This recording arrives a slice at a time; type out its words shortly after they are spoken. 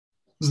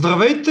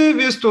Здравейте,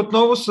 вие сте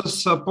отново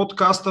с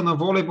подкаста на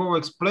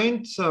Volleyball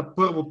Explained,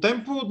 първо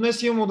темпо.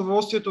 Днес имам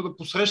удоволствието да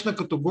посрещна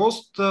като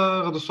гост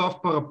Радослав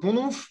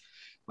Парапунов,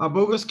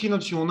 български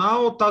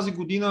национал. Тази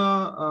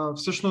година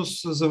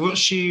всъщност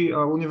завърши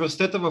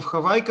университета в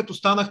Хавай, като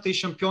станахте и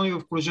шампиони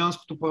в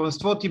колежанското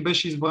първенство. Ти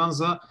беше избран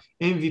за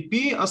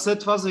MVP, а след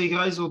това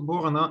заигра и за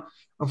отбора на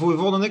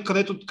Войводане,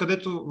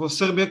 където в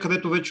Сърбия,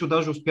 където вече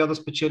даже успя да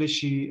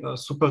спечелиш и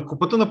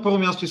Суперкупата. На първо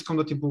място искам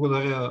да ти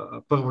благодаря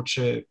първо,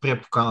 че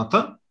прие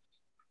поканата.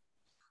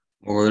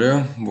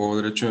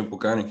 Благодаря, че ме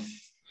покани.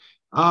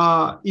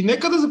 И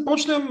нека да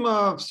започнем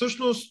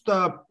всъщност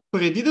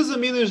преди да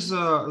заминеш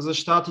за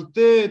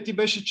Щатите, ти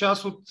беше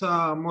част от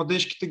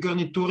младежките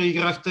гарнитури,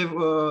 играхте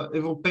в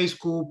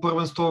европейско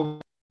първенство в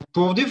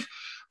Пловдив,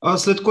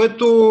 след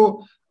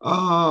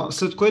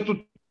което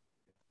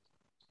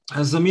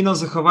замина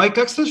за Хавай.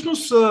 Как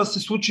всъщност се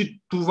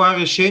случи това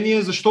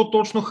решение? Защо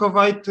точно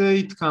Хавайте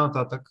и така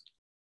нататък?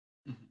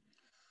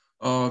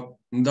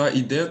 Да,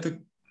 идеята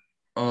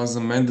за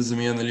мен да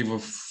замина, нали,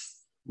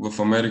 в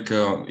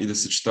Америка и да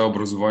съчета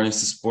образование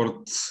с спорт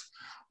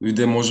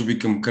дойде може би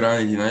към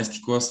края на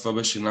 11-ти клас. Това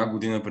беше една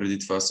година преди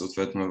това,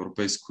 съответно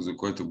европейско, за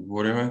което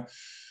говорим.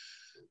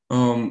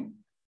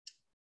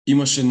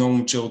 Имаше едно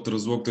момче от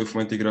Разлог, той в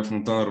момента игра в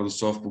Монтана,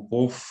 Радослав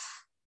Попов.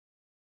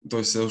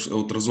 Той се е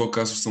от Разлог,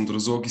 аз съм от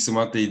Разлог и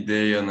самата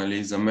идея,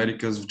 нали, за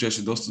Америка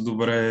звучеше доста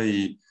добре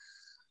и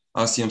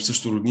аз имам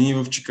също роднини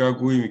в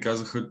Чикаго и ми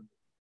казаха,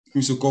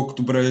 мисля, колко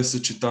добре е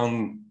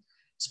съчетан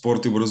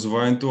спорт и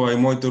образованието, а и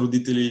моите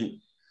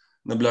родители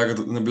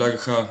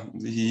наблягаха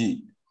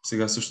и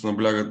сега също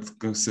наблягат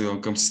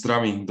към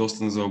сестра ми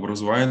доста за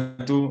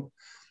образованието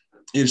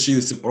и реших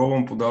да се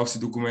пробвам, подавах си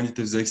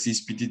документите, взех си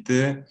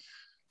изпитите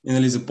и,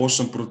 нали,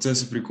 започна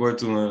процеса, при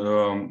който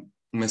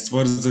ме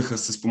свързаха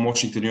с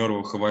помощник треньор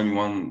в Хавай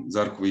Милан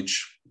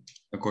Заркович,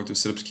 който е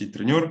сръбски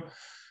треньор,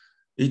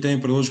 и те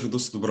ми предложиха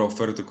доста добра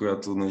оферта,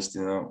 която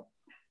наистина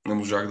не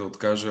можах да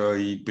откажа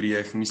и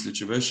приех, мисля,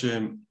 че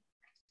беше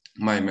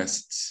май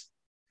месец,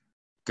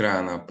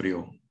 края на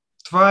април.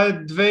 Това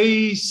е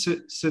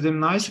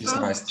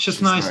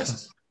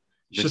 2017?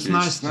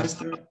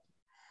 16.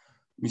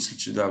 Мисля,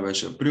 че да,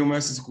 беше април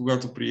месец,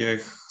 когато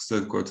приех,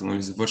 след което,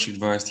 нали, завърших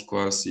 12-ти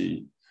клас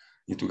и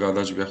тогава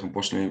даже бяхме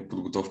почнали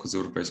подготовка за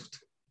европейското.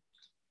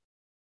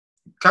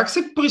 Как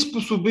се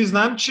приспособи?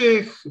 Знаем,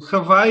 че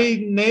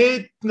Хавай не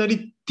е,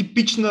 нали,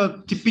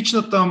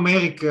 типичната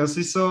Америка.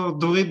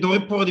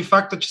 Дори поради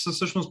факта, че са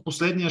всъщност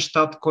последния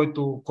щат,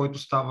 който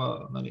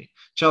става, нали,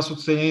 част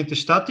от Съединените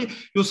щати.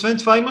 И освен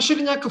това, имаше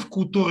ли някакъв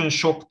културен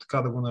шок,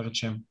 така да го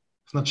наречем,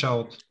 в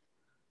началото?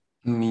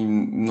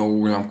 Много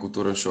голям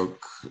културен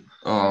шок.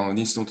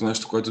 Единственото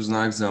нещо, което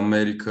знаех за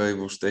Америка и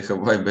въобще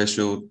Хавай,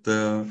 беше от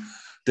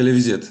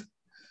телевизията.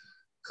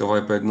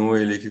 Хавай 5-0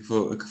 или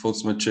каквото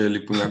сме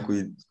чели по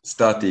някои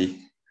статии.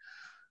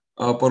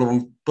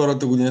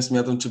 Първата година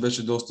смятам, че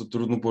беше доста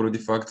трудно поради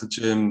факта,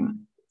 че,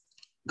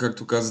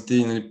 както каза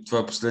ти, нали, това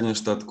е последният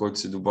щат, който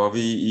се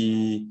добави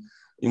и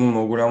има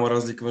много голяма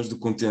разлика между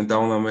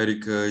континентална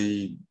Америка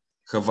и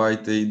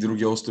Хавайте и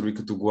други острови,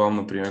 като Гуам,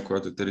 например,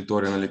 която е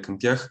територия, нали, към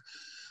тях.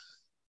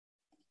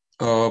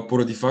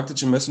 Поради факта,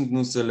 че местното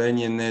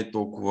население не е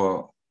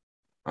толкова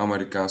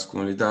американско,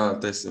 нали, да,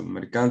 те са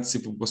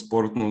американци по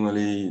паспортно,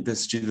 нали, те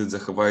се считат за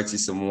хавайци,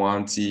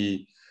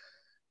 самоанци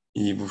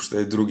и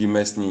въобще други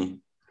местни,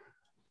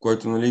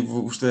 което, нали,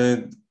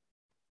 въобще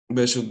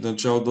беше от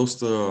начало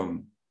доста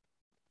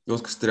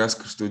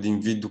стряскащо един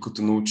вид,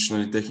 докато научиш,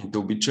 нали, техните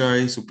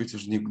обичаи, се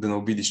опитваш да не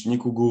обидиш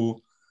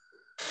никого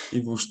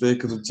и въобще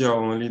като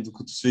цяло, нали,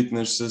 докато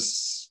свикнеш с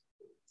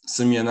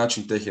самия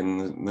начин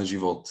техен на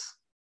живот.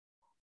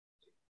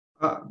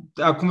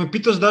 Ако ме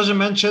питаш, даже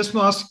мен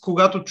честно, аз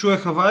когато чуя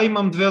Хавай,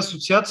 имам две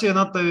асоциации.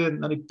 Едната е,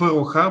 нали,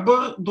 Пърл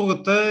Харбър,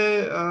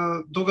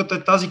 другата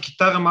е тази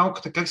китара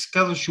малката, как се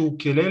казваше,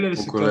 укелеле ли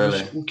се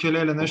казваше?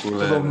 Укелеле, нещо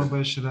подобно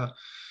беше, да.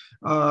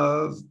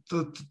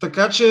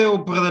 Така че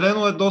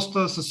определено е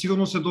доста, със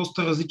сигурност е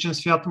доста различен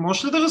свят.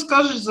 Можеш ли да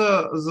разкажеш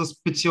за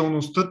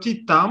специалността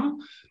ти там,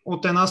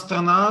 от една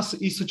страна,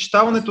 и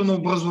съчетаването на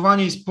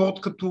образование и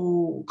спорт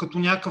като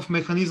някакъв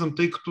механизъм,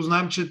 тъй като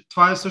знаем, че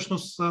това е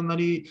всъщност,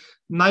 нали,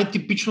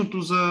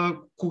 най-типичното за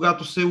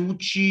когато се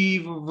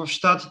учи в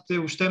Щатите,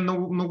 въобще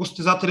много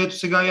състезатели. Ето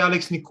сега и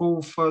Алекс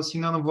Николов,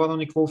 сина на Владо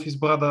Николов,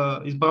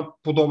 избра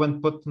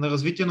подобен път на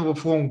развитие, но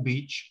в Лонг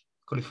Бич,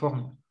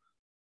 Калифорния.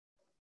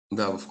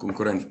 Да, в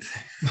конкурентите.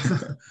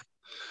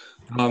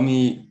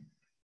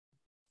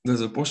 Да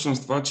започнем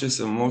с това, че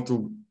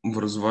самото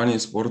образование и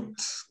спорт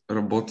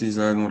работи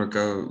заедно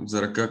ръка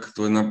за ръка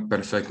като една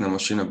перфектна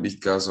машина, бих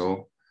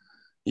казал.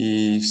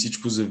 И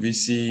всичко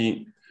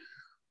зависи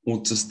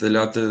от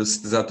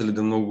състезателя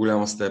до много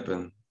голяма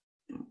степен.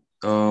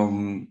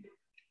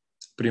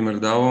 Пример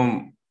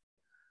давам,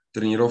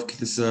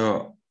 тренировките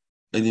са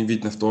един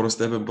вид на втора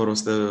степен,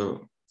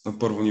 на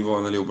първо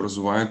ниво, нали,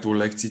 образованието,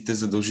 лекциите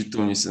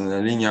задължителни са,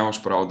 нали,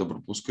 нямаш право да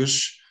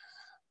пропускаш.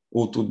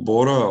 От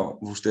отбора,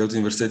 въобще от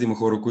университета има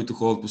хора, които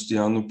ходят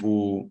постоянно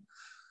по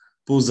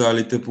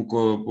залите,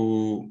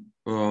 по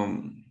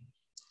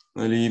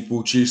нали, по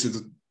училището,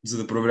 за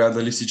да проверят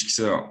дали всички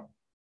са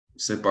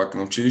все пак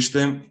на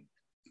училище,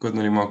 което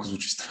нали, малко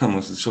звучи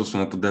странно, защото сме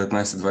на по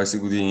 19-20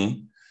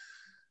 години.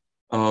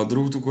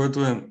 Другото,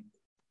 което е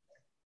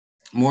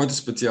моята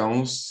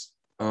специалност,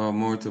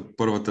 моята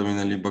първата ми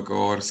нали,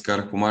 бакалавър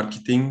изкарах по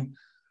маркетинг,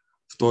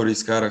 втори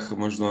изкарах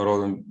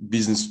международен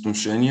бизнес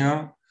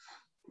отношения,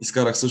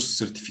 изкарах също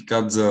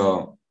сертификат за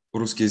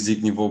руски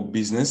език ниво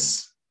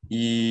бизнес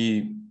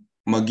и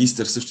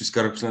магистър също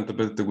изкарах последната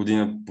петата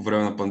година по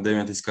време на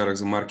пандемията, изкарах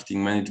за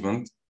маркетинг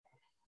менеджмент.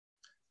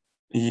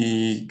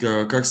 И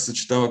как се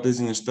съчетава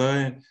тези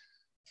неща е,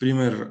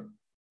 пример,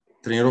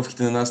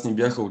 тренировките на нас ни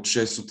бяха от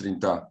 6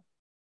 сутринта.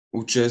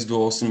 От 6 до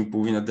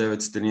 8:30-9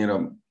 се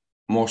тренира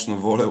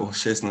мощно волейбол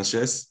 6 на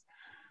 6,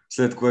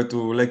 след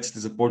което лекциите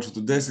започват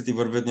от 10 и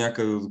вървят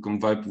някъде към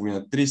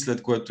 2:30-3,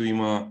 след което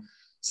има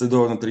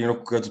следобедна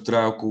тренировка, която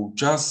трябва около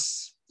час.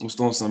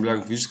 Основно се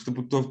набляга в физическата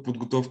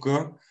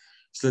подготовка,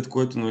 след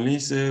което нали,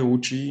 се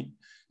учи.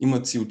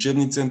 Имат си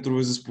учебни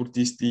центрове за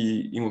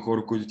спортисти, има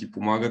хора, които ти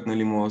помагат,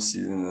 нали, може да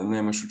си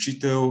наемаш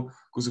учител,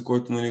 за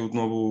който нали,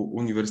 отново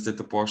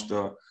университета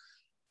плаща.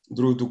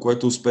 Другото,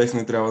 което успех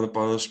не трябва да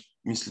падаш,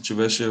 мисля, че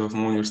беше в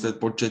моят университет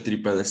по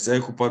 4,50.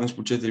 Ако паднеш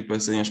по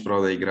 4,50, нямаш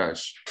право да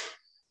играеш.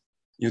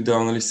 И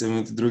отделно нали, се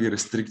имат други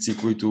рестрикции,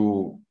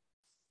 които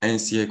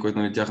NCA, което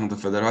нали, тяхната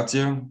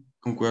федерация,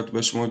 към която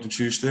беше моето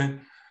училище,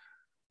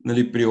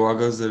 нали,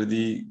 прилага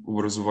заради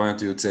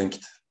образованието и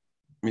оценките.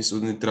 Мисля,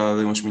 не трябва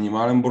да имаш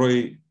минимален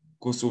брой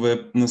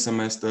класове на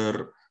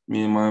семестър,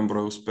 минимален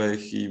брой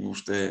успех и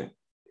въобще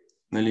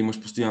нали,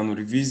 имаш постоянно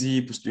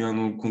ревизии,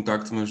 постоянно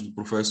контакт между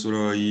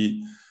професора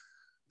и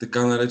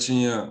така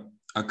наречения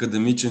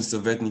академичен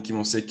съветник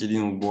има всеки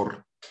един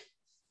отбор.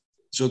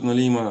 Защото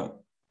нали, има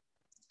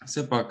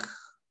все пак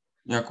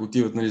някои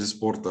отиват нали, за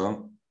спорта,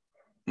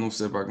 но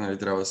все пак нали,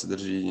 трябва да се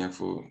държи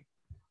някакво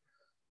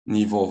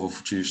ниво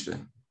в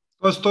училище.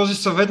 Тоест този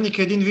съветник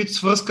е един вид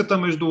свръзката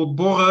между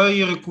отбора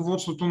и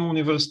ръководството на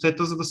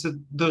университета, за да се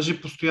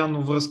държи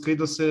постоянно връзка и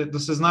да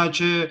се знае,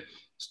 че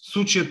в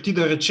случая ти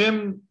да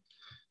речем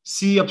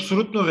си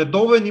абсолютно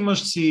редовен,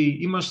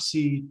 имаш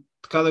си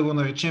така да го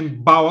наречем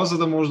бала, за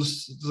да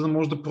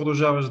можеш да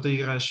продължаваш да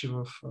играеш и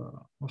в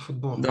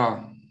отбора.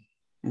 Да.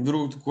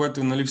 Другото,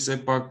 което нали,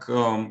 все пак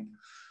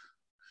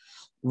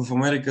в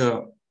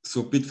Америка се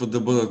опитват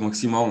да бъдат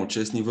максимално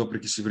честни,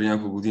 въпреки че преди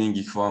няколко години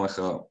ги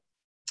хванаха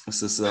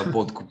с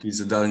подкупи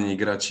за дадени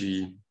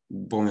играчи.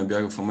 Помня,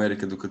 бях в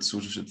Америка, докато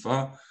слушаше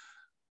това.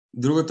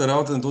 Другата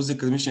работа на този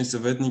академичен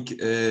съветник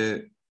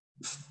е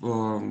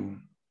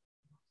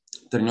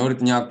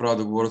треньорите нямат право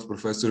да говорят с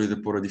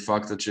професорите поради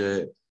факта,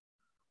 че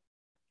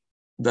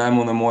дай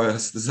му на моя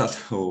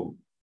състезател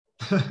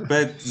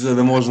 5, за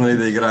да може нали,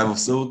 да играе в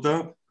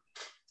събота.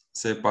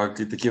 Все пак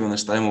и такива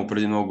неща има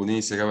преди много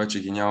години, сега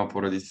вече ги няма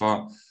поради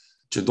това,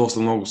 че доста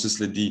много се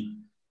следи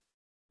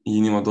и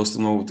има доста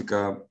много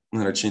така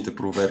наречените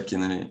проверки,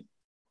 нали,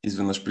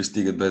 изведнъж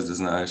пристигат без да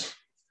знаеш.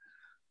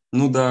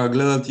 Но да,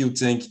 гледат и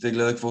оценките,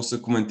 гледат какво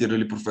са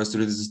коментирали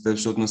професорите за теб,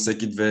 защото на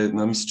всеки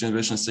мисля, че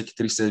беше на всеки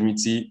 3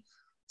 седмици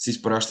си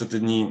изпращат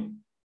едни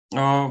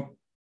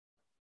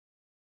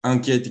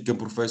анкети към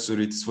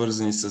професорите,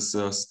 свързани с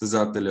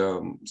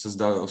състезателя,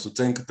 с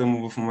оценката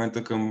му в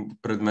момента към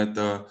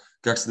предмета,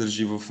 как се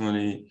държи в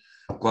нали,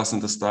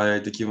 класната стая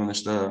и такива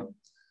неща,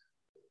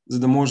 за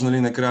да може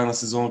нали, на края на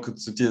сезона, като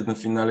се отидат на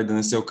финали, да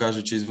не се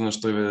окаже, че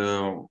изведнъж той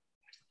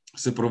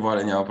се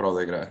проваля, няма право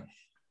да играе.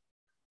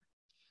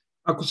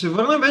 Ако се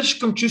върнем вече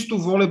към чисто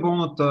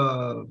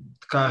волейболната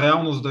така,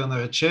 реалност, да я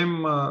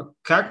наречем,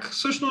 как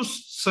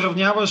всъщност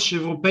сравняваш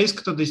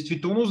европейската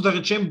действителност, да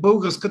речем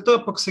българската,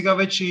 а пък сега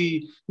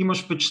вече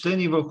имаш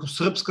впечатление върху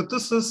сръбската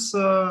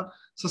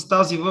с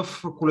тази в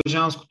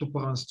колежанското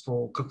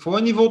първенство? Какво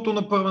е нивото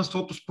на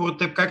първенството според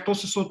теб? Как то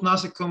се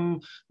съотнася към,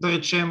 да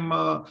речем,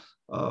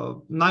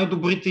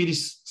 най-добрите или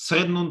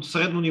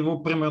средно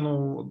ниво,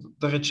 примерно,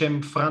 да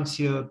речем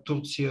Франция,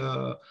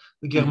 Турция,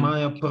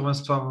 Германия,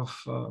 първенства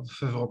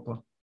в Европа?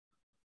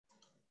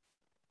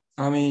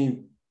 Ами,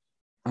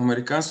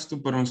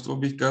 американското първенство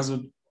бих казал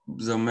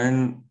за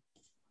мен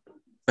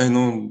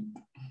едно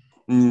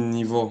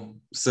ниво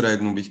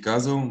средно бих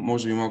казал,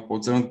 може би малко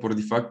по-ценно,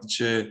 поради факта,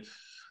 че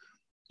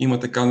има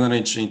така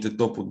наречените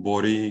топ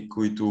отбори,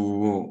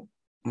 които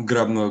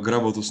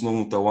грабват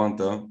основно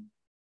таланта.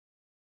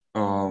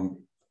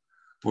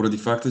 Поради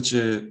факта,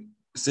 че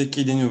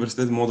всеки един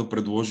университет може да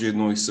предложи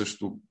едно и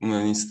също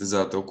на един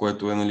състезател,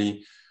 което е,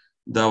 нали,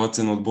 дават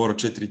се на отбора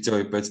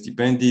 4,5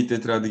 стипендии и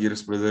те трябва да ги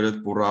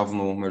разпределят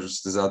по-равно между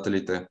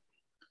състезателите.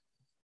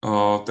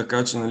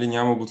 Така че нали,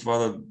 няма го това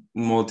да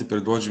може да ти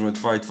предложим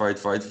това и това и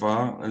това и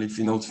това.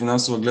 Нали, от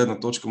финансова гледна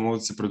точка може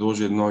да се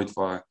предложи едно и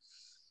това е.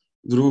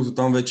 Другото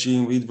там вече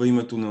идва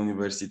името на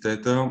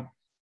университета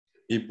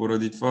и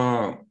поради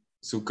това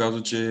се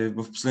оказва, че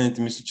в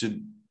последните, мисля,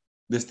 че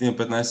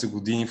 10-15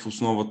 години в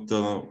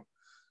основата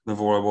на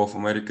волейбол в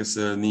Америка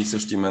са ни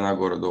същи имена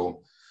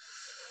горе-долу.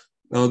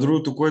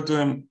 Другото, което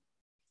е,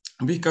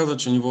 бих казал,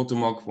 че нивото е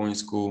малко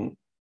по-ниско.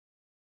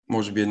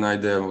 може би една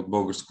идея от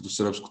българското,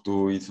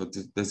 сръбското и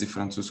тези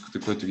французското,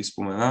 което ги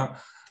спомена,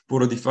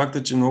 поради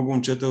факта, че много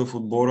момчета в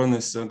отбора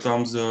не са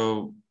там за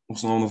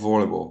основно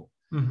волейбол.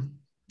 Mm-hmm.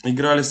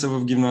 Играли са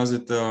в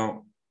гимназията,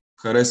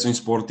 харесва им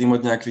спорт,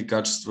 имат някакви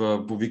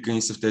качества,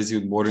 повикани са в тези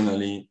отбори,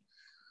 нали,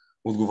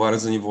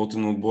 отговарят за нивото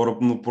на отбора,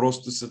 но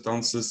просто са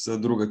там с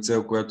друга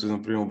цел, която е,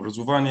 например,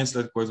 образование,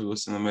 след което да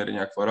се намери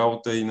някаква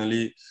работа и,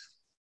 нали,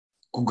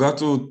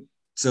 когато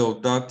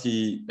целта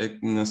ти е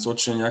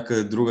насочена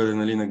някъде другаде,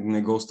 нали,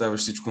 не го оставяш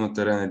всичко на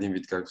терен един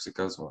вид, както се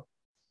казва.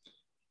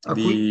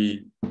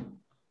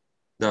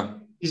 Да.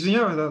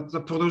 Извинявай,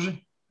 да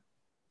продължи.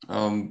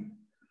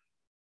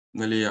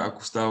 Нали,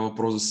 ако става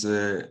въпрос да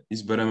се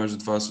избере между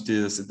това да се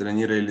отиде да се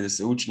тренира или да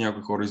се учи,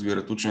 някои хора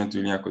избират ученето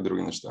или някои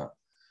други неща.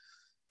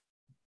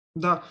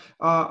 Да.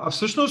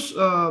 Всъщност,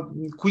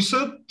 кои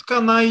са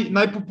така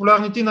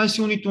най-популярните и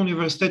най-силните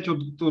университети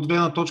от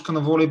гледна точка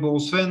на волейбол?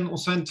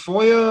 Освен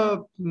твоя,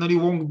 нали,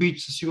 Лонг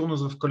Бич, със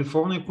сигурност в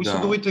Калифорния, кои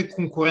са другите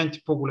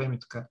конкуренти по-големи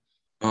така?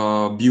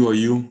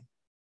 BYU,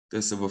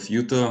 те са в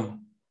Юта.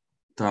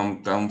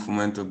 Там в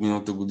момента,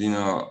 миналата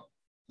година,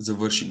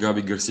 завърши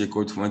Габи Гарсия,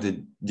 който в момента е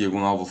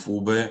диагонал в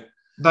УБ.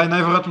 Да, и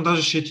най-вероятно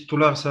даже ще е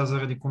титуляр сега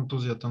заради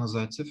контузията на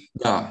Зайцев.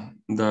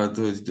 Да,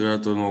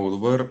 титулярът е много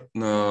добър.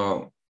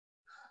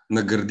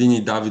 На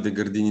Гърдини, Давиде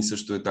Гърдини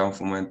също е там в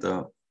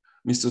момента.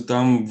 Мисля,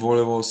 там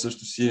волейбол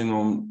също си е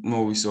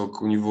много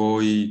високо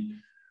ниво и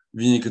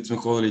винаги като сме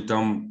ходили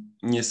там,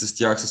 ние с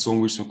тях, с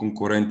Лонгбич сме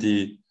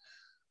конкуренти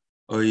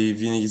и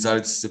винаги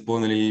залите са се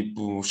пълнали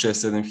по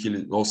 6-7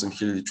 хиляди, 8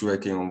 хиляди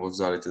човека имам в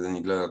залите да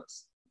ни гледат.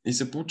 И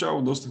се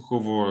получава доста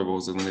хубаво волейбол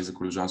за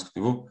колежанското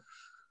ниво.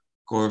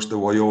 Ходяща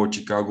Лайола,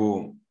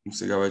 Чикаго,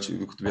 сега вече,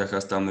 докато бях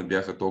аз там, не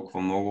бяха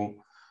толкова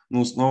много.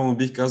 Но основно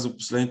бих казал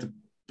последните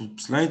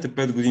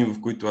 5 години,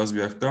 в които аз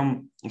бях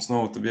там,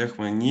 основата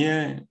бяхме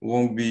ние,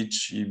 Лонг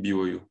Бич и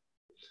BYU.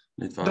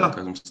 И това да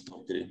кажем с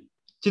топ 3.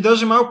 Ти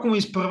даже малко ме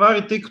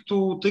изпревари, тъй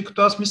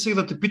като аз мислех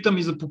да те питам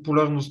и за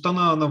популярността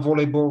на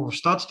волейбол в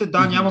Щатите.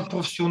 Да, няма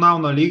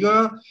професионална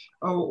лига,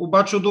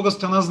 обаче от друга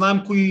страна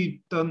знаем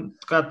кои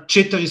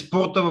 4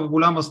 спорта в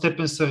голяма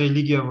степен са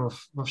религия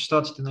в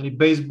Щатите. Нали?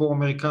 Бейсбол,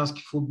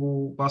 американски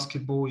футбол,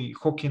 баскетбол и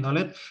хокей на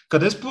лед.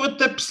 Къде според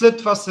теб след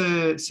това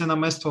се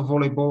намества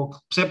волейбол?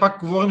 Все пак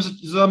говорим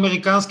за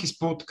американски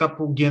спорт, така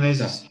по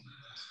генезис. Да.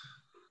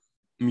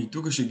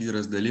 Тук ще ги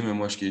разделиме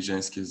мъжки и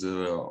женски, за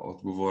да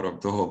отговоря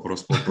този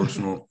въпрос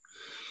по-точно.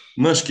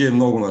 Мъжки е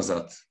много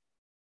назад.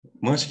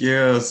 Мъжки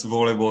е с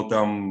волейбол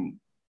там.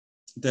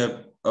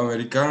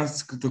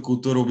 Американската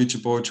култура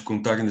обича повече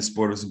контактни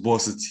спори с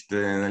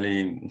блъсъците,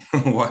 нали,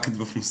 лакът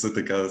в носа,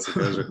 така да се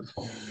каже.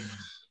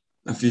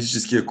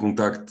 Физическия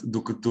контакт,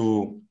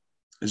 докато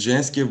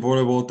женския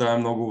волейбол там е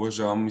много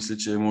уважавам. Мисля,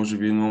 че може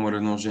би номер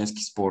 1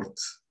 женски спорт.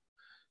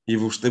 И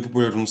въобще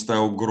популярността е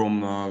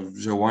огромна.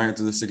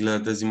 Желанието да се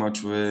гледат тези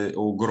мачове е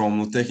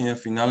огромно.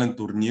 Техният финален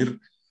турнир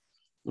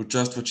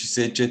участва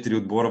 64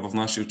 отбора, в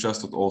нашия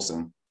участват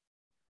 8.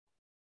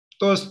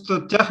 Тоест,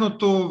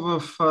 тяхното,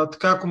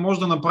 така ако може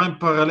да направим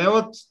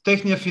паралелът,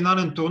 техният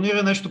финален турнир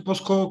е нещо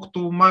по-скоро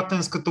като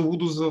мартенската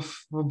лудост в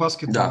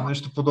баскетбол,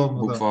 нещо подобно.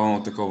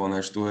 Буквално такова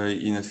нещо е.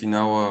 И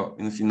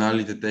на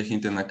финалите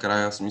техните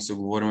накрая, смисъл,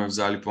 говорим в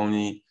зали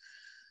пълни,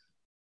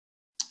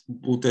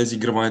 по тези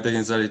гръбани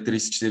техни зали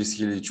 30-40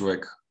 хиляди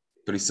човека.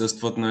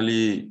 Присъстват,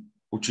 нали,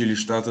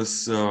 училищата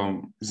се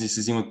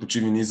взимат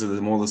почивни, за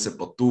да могат да се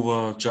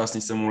пътува,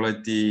 частни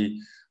самолети,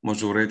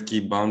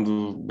 мажоретки,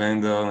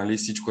 бенда, нали,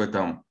 всичко е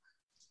там.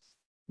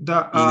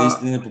 Да, и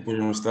наистина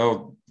популярността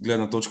от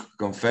гледна точка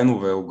към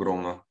фенове е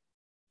огромна.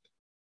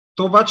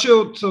 То обаче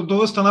от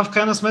друга страна в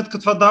крайна сметка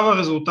това дава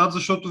резултат,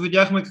 защото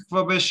видяхме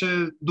каква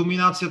беше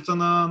доминацията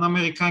на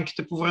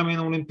американките по време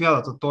на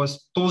Олимпиадата.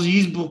 Тоест този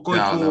избор,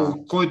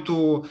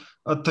 който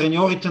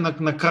треньорите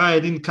накрая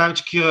един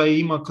Карч Кира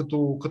има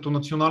като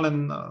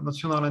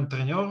национален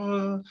треньор,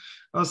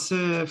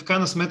 в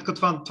крайна сметка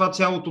това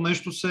цялото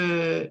нещо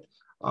се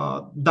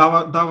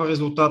дава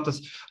резултата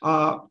си.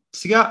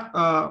 Сега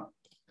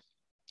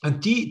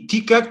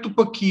Ти, както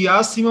пък и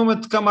аз,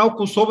 имаме така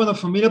малко особена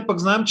фамилия, пък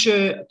знаем,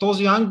 че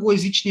този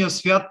англоязичния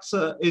свят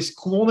е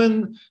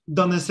склонен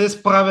да не се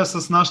справя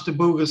с нашите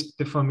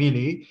българските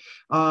фамилии.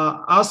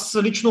 Аз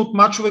лично от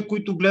мачове,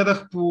 които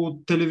гледах по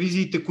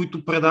телевизиите,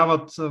 които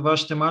предават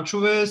вашите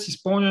мачове, си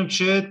спомням,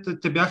 че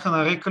те бяха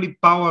нарекали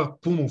Пауър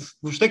Пунов.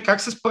 Въобще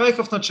как се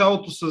справиха в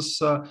началото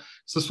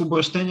с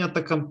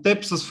обращенията към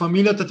теб, с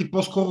фамилията ти,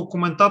 по-скоро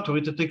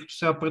коментаторите, тъй като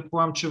сега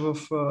предполагам, че в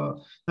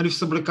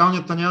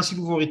съблекалнята няма си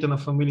говорите на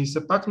фамилии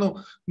все пак,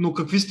 но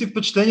какви сте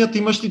впечатленията?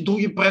 Имаш ли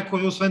други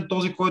прякори, освен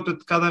този, който е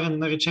така да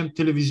наречем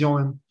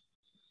телевизионен?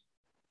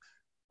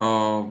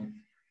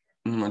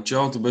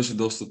 Началото беше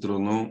доста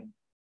трудно.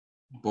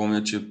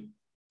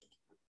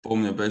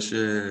 Помня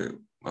беше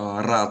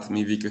Рад,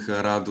 ми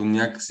викаха Радо,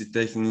 някакси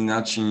техни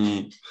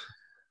начини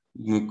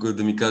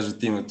да ми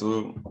кажат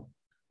името.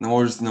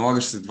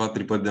 Налагаше се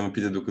 2-3 пъти да ме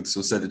пита, докато се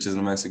усетя, че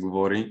за мен се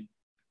говори.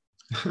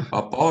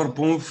 Пауър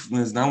Пунов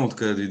не знам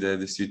откъде дойде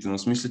действително.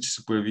 Мисля, че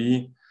се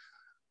появи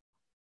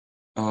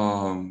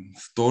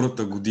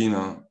втората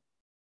година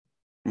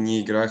ние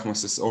играехме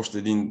с още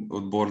един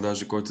отбор,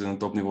 даже който е на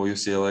топ ниво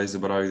UCLA,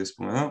 забравих да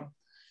спомена.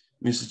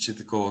 Мисля, че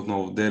такова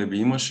отново дерби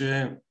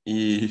имаше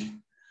и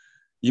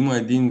има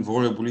един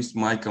волейболист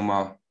Майка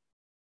Ма.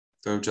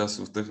 Той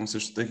участва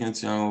също техния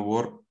национален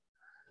отбор.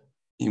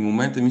 И в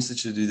момента мисля,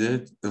 че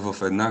дойде в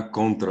една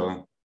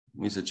контра,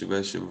 мисля, че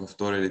беше във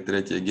втория или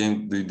третия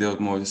гейм, дойде от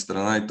моята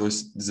страна и той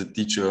се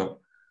затича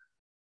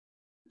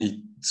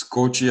и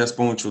скочи. Аз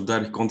помня, че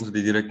ударих контрата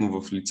и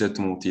директно в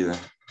лицето му отиде.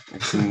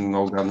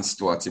 Много гадна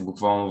ситуация.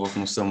 Буквално в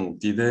носа му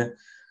отиде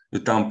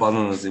и там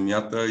падна на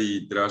земята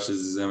и трябваше да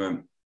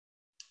вземе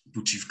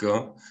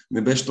почивка.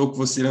 Не беше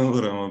толкова силен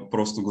удар, но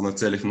просто го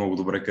нацелих много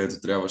добре,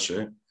 където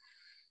трябваше.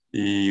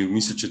 И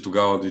мисля, че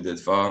тогава дойде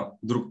това.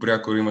 Друг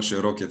прякор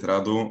имаше Рокет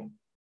Радо.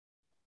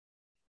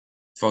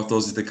 Това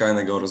този така и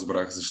не го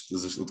разбрах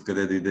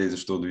откъде дойде и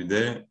защо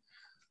дойде.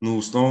 Но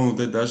основно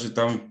даже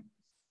там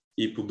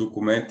и по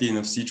документи и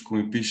на всичко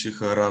ми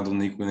пишеха Радо,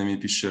 никой не ми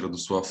пише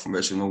Радослав.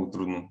 Беше много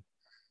трудно.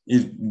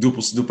 И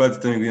до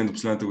петата ми година, до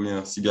последната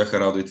година си бяха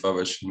Радо и това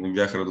беше. Не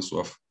бях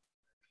Радослав.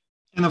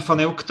 На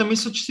фанелката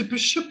мисля, че се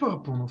пише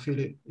Парапунов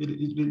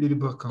или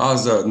бъркам?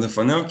 На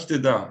фанелките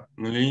да,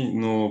 нали?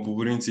 Но по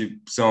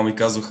принцип само ми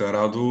казваха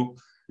Радо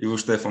и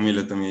въобще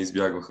фамилията ми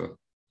избягваха.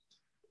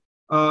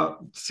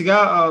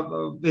 Сега,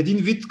 един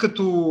вид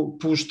като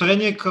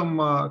поощрение към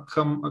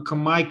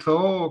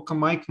Майкъл, към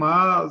Майк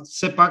Ма,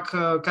 все пак,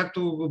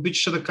 както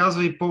обичаше да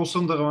казва и Пол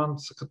Съндърланд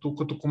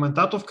като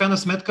коментатор, в крайна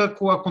сметка,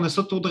 ако не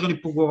са те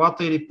ударили по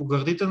главата или по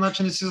гърдите,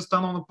 значи не си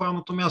застанал на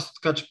правилното място.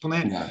 Така че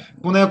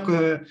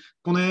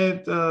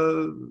поне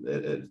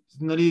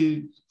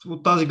нали,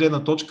 от тази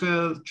гледна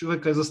точка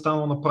човека е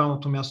застанал на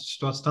правилното място в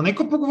ситуацията.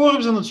 Нека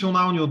поговорим за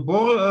националния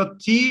отбор.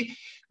 Ти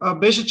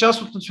беше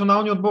част от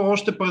националния отбор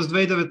още през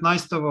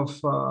 2019 в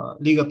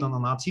Лигата на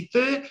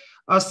нациите,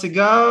 а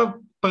сега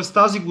през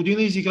тази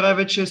година изиграе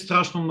вече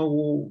страшно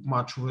много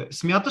мачове.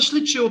 Смяташ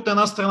ли, че от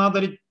една страна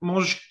дали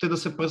можете да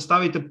се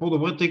представите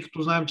по-добре, тъй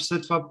като знаем, че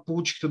след това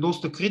получихте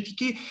доста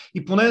критики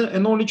и поне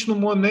едно лично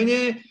мое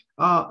мнение,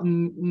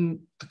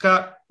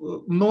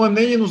 много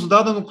мнение, но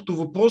зададено като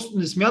въпрос,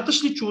 не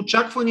смяташ ли, че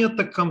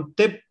очакванията към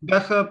теб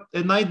бяха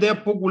една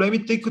идея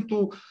по-големи, тъй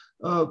като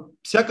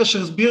сякаш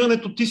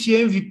разбирането ти си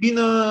MVP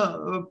на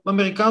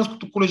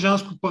американското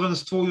колежанско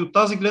първенство и от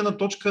тази гледна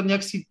точка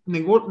някакси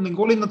не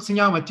го ли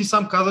надценяваме? Ти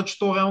сам каза, че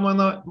то реално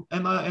е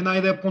една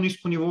идея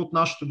по-ниско ниво от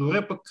нашето.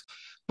 Добре,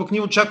 пък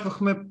ние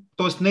очаквахме,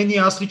 т.е. не ние,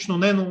 аз лично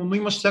не, но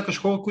имаш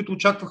сякаш хора, които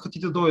очакваха ти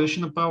да дойдеш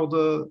и направо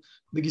да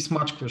ги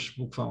смачкваш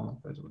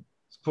буквално.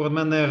 Според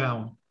мен не е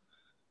реално.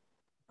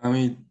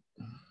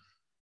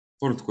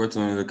 Първото, което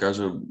ми да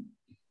кажа,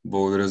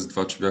 благодаря за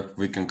това, че бях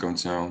повикан към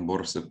националния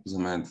отбор. За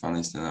мен това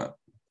наистина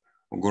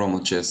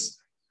огромна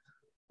чест.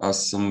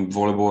 Аз съм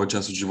волейбол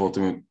част от живота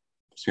ми,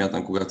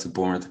 смятам, когато се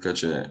помня, така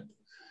че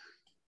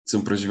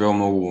съм преживял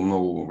много,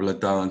 много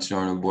лета на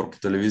националния отбор по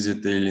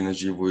телевизията или на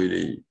живо,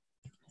 и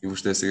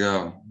въобще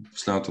сега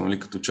последното, нали,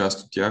 като част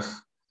от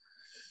тях.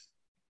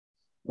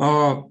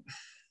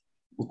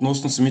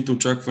 Относно самите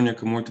очаквания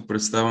към моите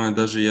представяне,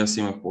 даже и аз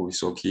имах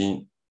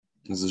по-високи.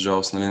 За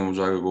жалост, нали, не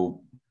можах да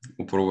го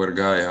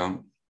опровергая.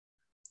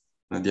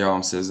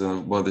 Надявам се за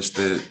в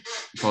бъдеще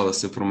това да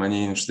се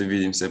промени, но ще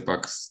видим все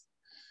пак.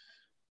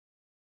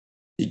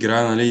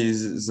 Игра, нали,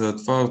 за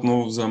това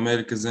отново за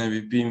Америка, за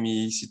MVP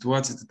и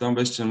ситуацията там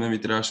беше, че на мен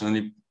ми трябваше,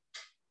 нали,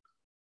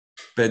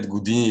 5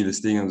 години да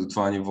стигна до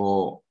това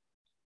ниво,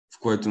 в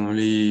което,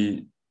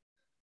 нали,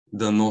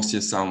 да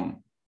нося сам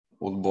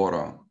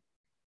отбора.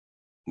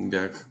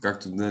 Бях,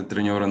 както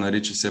треньора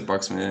нарича, все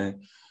пак сме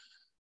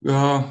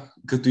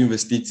като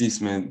инвестиции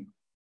сме,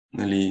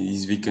 нали,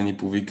 извикани,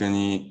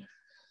 повикани,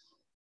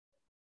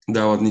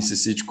 дават ни се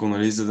всичко,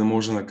 нали, за да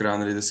може накрая,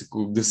 нали,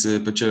 да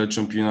се печелят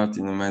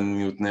шампионати. На мен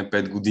ми отне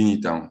 5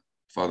 години там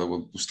това да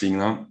го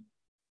постигна.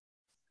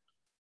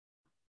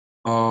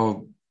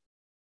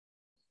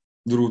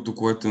 Другото,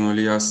 което,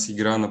 нали, аз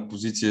игра на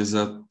позиция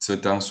за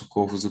Цветан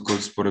Соколов, за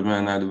който според мен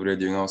е най-добрият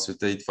диагонал в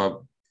света, и това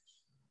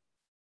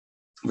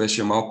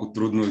беше малко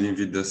трудно един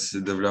вид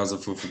да вляза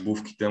в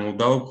обувките, но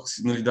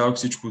дадох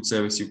всичко от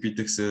себе си,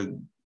 опитах се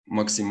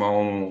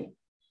максимално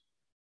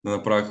да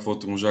направя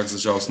каквото можах. За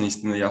жалост,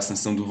 наистина, аз не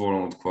съм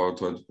доволен от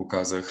което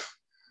показах.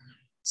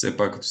 Все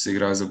пак, като се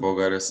играе за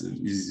България,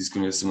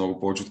 изискванията са много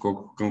повече,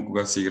 отколкото към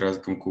когато се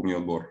играе към клубния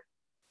отбор.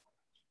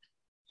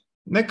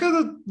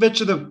 Нека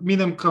вече да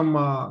минем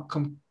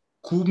към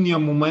клубния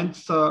момент.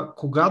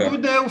 Кога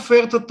дойде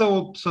офертата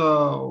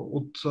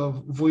от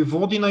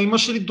Войводина?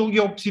 Имаше ли други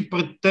опции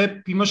пред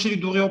теб? Имаше ли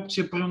дори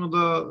опция, примерно,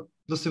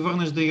 да се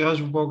върнеш да играеш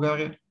в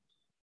България?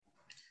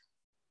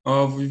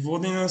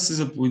 Войводина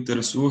се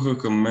поинтересуваха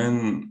към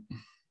мен.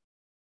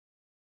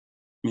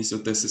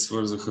 Мисля, те се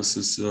свързаха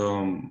с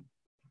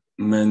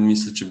мен.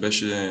 Мисля, че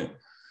беше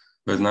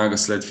веднага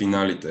след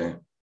финалите.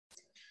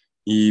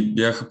 И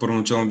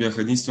първоначално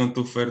бяха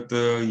единствената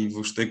оферта и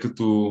въобще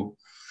като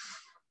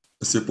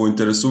се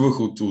поинтересувах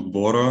от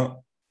отбора,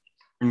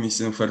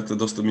 мисля, оферта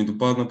доста ми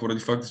допадна, поради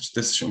факта, че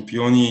те са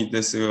шампиони и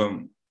те са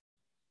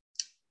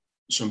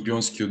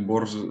шампионски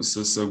отбор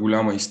с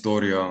голяма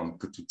история,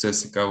 като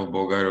ЦСКА в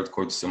България, от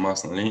който съм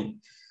аз, нали?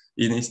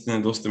 И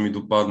наистина доста ми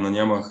допадна.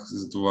 Нямах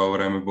за това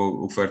време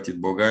оферти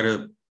от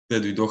България. Те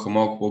дойдоха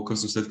малко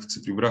по-късно, след като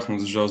се прибрах, но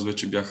за жалост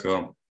вече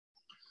бяха...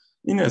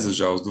 И не за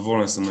жалост,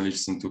 доволен съм, нали, че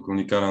съм тук,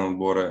 уникален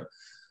отбор е.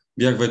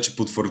 Бях вече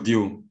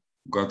потвърдил,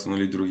 когато,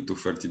 нали, другите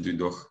оферти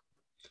дойдоха.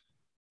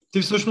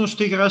 Ти всъщност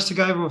ще играеш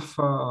сега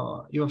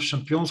и в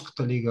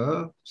Шампионската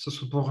лига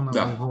с отбора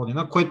на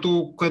Войводина,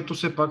 което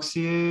все пак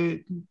си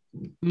е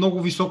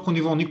много високо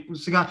ниво.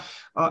 Сега,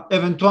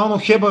 евентуално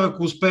Хебър,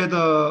 ако успее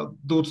да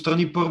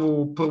отстрани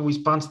първо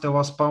испанците,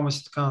 Лас Палмас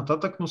и така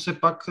нататък, но все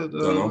пак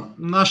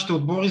нашите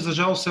отбори, за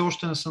жал, все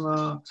още не са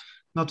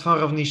на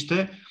това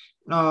равнище.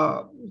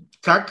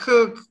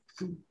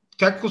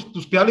 Как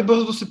успя ли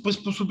бързо да се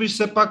приспособиш?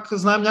 Все пак,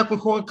 знаем, някои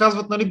хора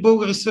казват, нали,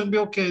 българи,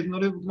 Сърбия, окей,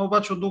 нали, но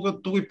обаче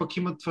от други пък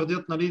имат,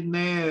 твърдят, нали,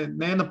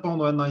 не е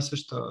напълно една и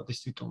съща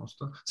действителност.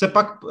 Все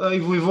пак и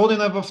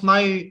Войводина е в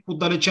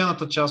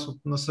най-отдалечената част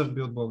на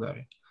Сърбия от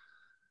България.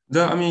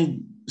 Да, ами,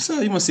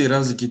 сега има си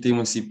разликите,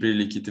 има си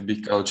приликите,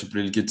 бих казал, че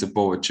приликите са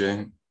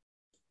повече.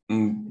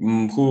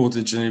 Хубавото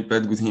е, че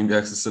 5 години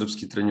бях с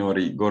сръбски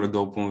треньори и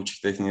горе-долу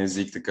понаучих техния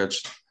език, така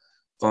че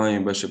това не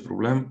ми беше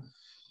проблем.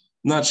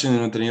 Начин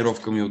на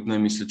тренировка ми отне,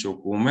 мисля, че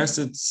около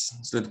месец,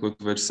 след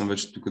което вече съм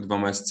тук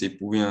 2 месеца и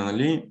половина,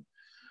 нали.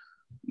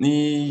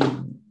 И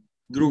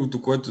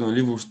другото, което,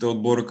 нали, въобще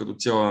отбора като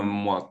цяло е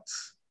млад.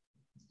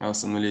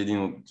 Аз съм, нали,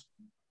 един от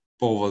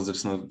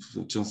по-възрастна,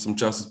 че съм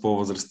част от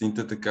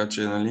по-възрастните, така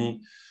че, нали,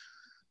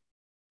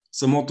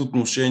 самото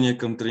отношение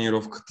към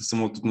тренировката,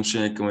 самото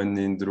отношение към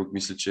един друг,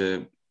 мисля,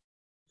 че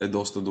е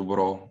доста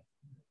добро.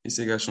 И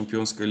сега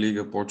Шампионска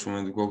лига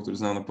почваме, доколкото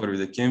знам, на 1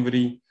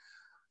 декември.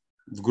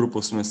 В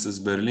група сме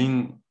с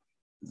Берлин,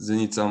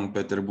 Зенит Санкт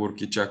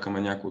Петербург и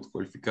чакаме някои от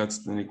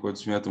квалификацията, нали, което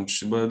смятам, че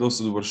ще бъде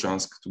доста добър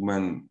шанс като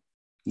мен.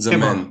 За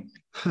мен.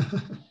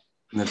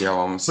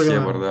 Надявам се,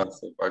 Хебър, да,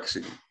 все пак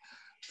ще...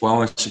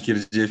 Пламен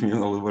Шакирджиев ми е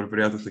много добър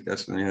приятел, така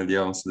че, нали,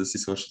 надявам се да си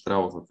свършат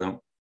работата.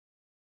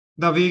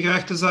 Да, вие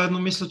играхте заедно,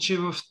 мисля, че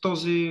в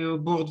този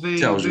отбор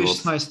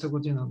 2016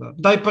 година.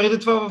 Да, и преди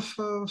това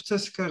в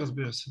ЦСКА,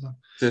 разбира се.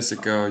 Да.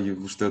 ЦСКА и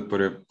въобще от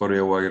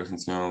първия лагер в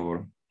националния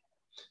отбор.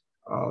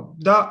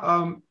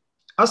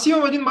 Аз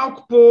имам един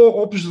малко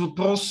по-общ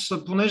въпрос,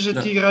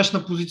 понеже ти играеш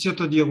на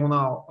позицията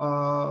диагонал.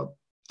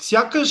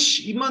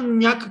 Сякаш има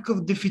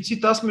някакъв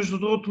дефицит. Аз, между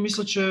другото,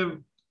 мисля, че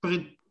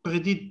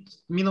преди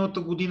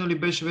миналата година ли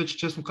беше вече,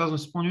 честно казвам,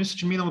 се спомням, мисля,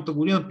 че миналата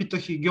година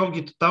питах и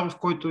Георги Татаров,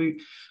 който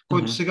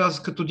сега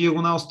като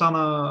диагонал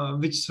стана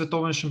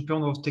вице-световен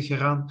шампион в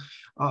Техеран.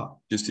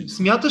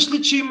 Смяташ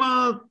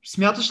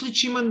ли,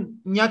 че има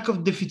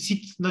някакъв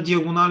дефицит на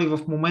диагонали в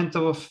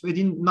момента в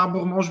един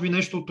набор, може би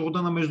нещо от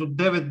рода на между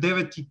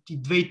 9-9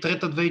 и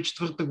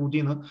 2003-2004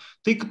 година,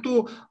 тъй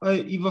като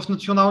и в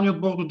националния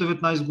отбор до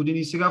 19 години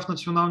и сега в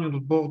националния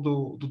отбор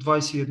до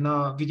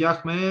 21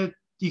 видяхме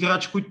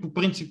играчи, които по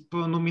принцип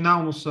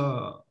номинално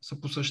са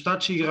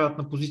посрещачи, играят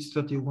на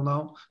позицията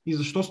диагонал. И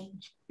защо,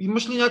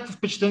 имаш ли някакво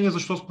впечатление,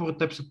 защо според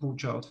теб се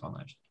получава това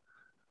нещо?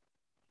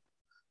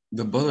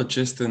 Да бъда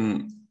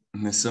честен,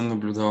 не съм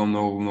наблюдавал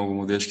много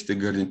младежките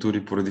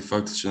гарнитури, поради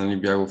факта, че,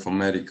 нали, бях в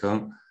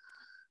Америка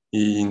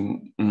и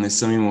не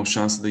съм имал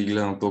шанса да ги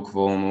гледам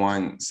толкова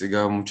онлайн.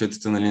 Сега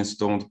момчетата, нали, на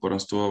световното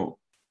първенство,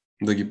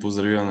 да ги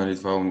поздравя, нали,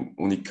 това е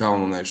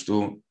уникално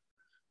нещо.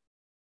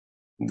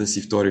 Да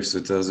си втори в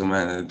света за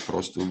мен е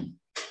просто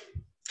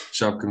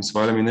шапка ми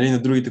свалям. И, нали,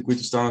 на другите,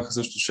 които станаха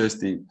също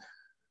 6-ти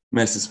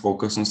месец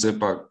по-късно, все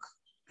пак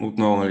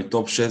отново, нали,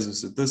 топ 6 в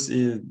света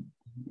си е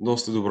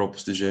доста добро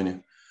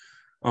постижение.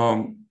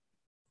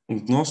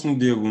 Относно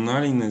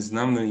диагонали, не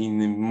знам и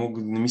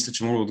не мисля,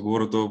 че мога да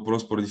отговоря този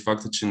въпрос поради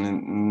факта, че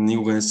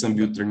никога не съм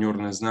бил треньор,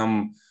 не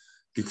знам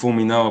какво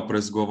минава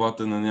през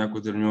главата на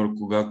някой треньор,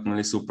 когато,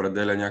 нали, се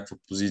определя някаква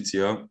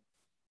позиция.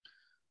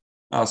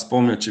 Аз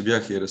помня, че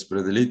бях и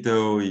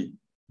разпределител,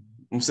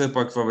 но все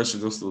пак това беше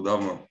доста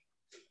отдавна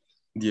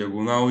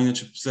диагонал,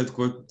 иначе след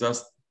което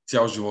аз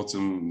цял живот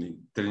съм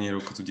тренирал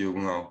като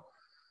диагонал.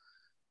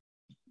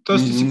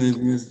 Тоест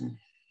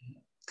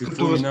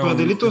като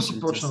разпределител си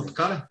почнал,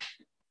 така ли?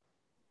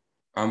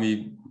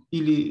 Ами,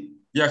 или...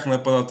 бях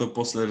нападател,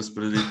 после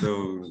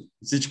разпределител,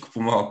 всичко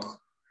по-малко.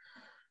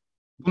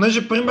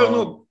 Понеже,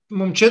 примерно,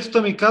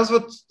 момчетата ми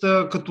казват,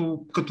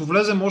 като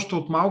влезем още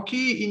от малки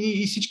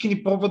и всички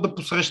ни пробват да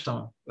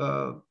посрещаме.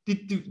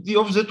 И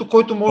общо,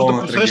 който може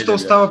пълна да посреща,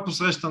 остава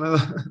посрещане.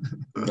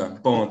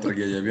 Да, пълна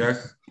трагедия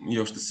бях и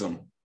още съм.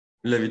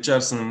 Левичар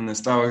съм, не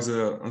ставах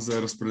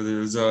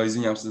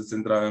извинявам се, за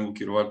централен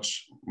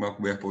блокировач.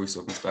 Малко бях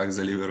по-висок, не ставах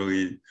за либеро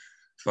и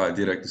това е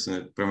директно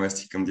се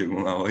преместих към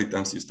диагонала и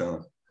там си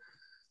останах.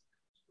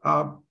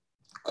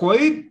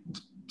 Кой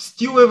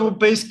стил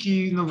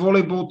европейски на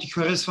волейбол ти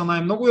харесва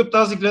най-много и от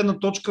тази гледна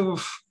точка в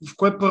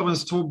кое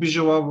първенство би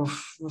желал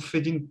в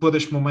един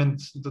бъдещ момент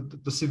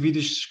да се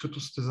видиш като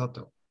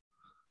състезател?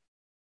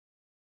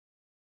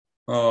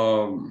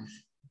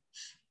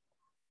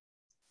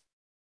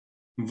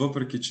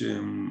 Въпреки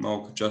че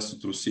малка част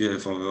от Русия е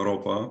в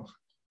Европа,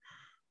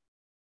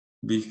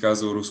 Бих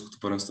казал, руското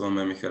първенство на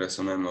мен ми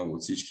харесва най-много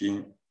от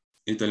всички.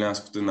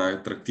 Италианското е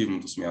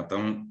най-атрактивното,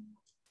 смятам.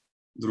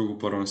 Друго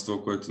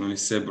първенство, което нали,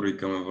 се брои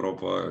към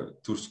Европа,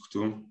 е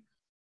турското.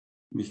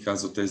 Бих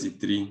казал тези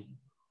три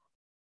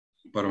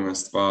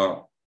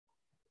първенства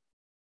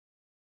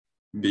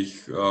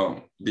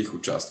бих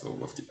участвал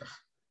в тях.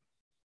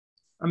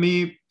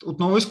 Ами,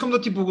 отново искам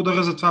да ти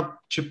благодаря за това,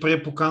 че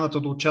прие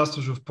поканата да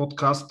участваш в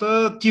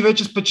подкаста. Ти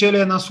вече спечели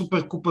една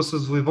супер купа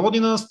с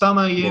Войводина,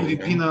 стана и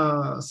MVP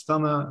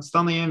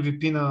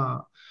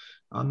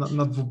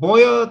на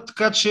двубоя,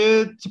 така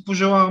че ти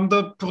пожелавам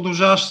да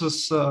продължаваш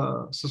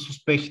с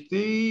успехите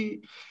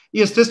и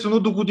естествено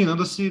до година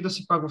да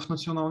си пак в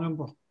националния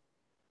отбор.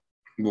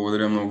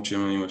 Благодаря много, че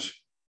ме имаш.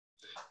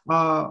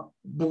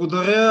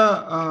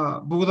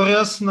 Благодаря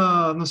аз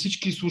на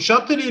всички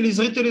слушатели или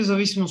зрители, в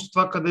зависимост от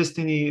това къде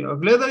сте ни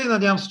гледали.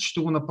 Надявам се, че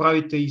ще го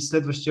направите и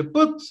следващия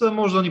път.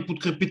 Може да ни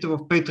подкрепите в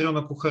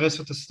Patreon, ако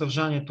харесвате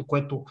съдържанието,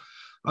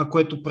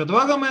 което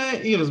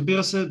предлагаме, и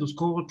разбира се, до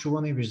скоро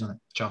чуване и виждане.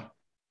 Чао!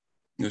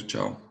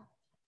 Чао!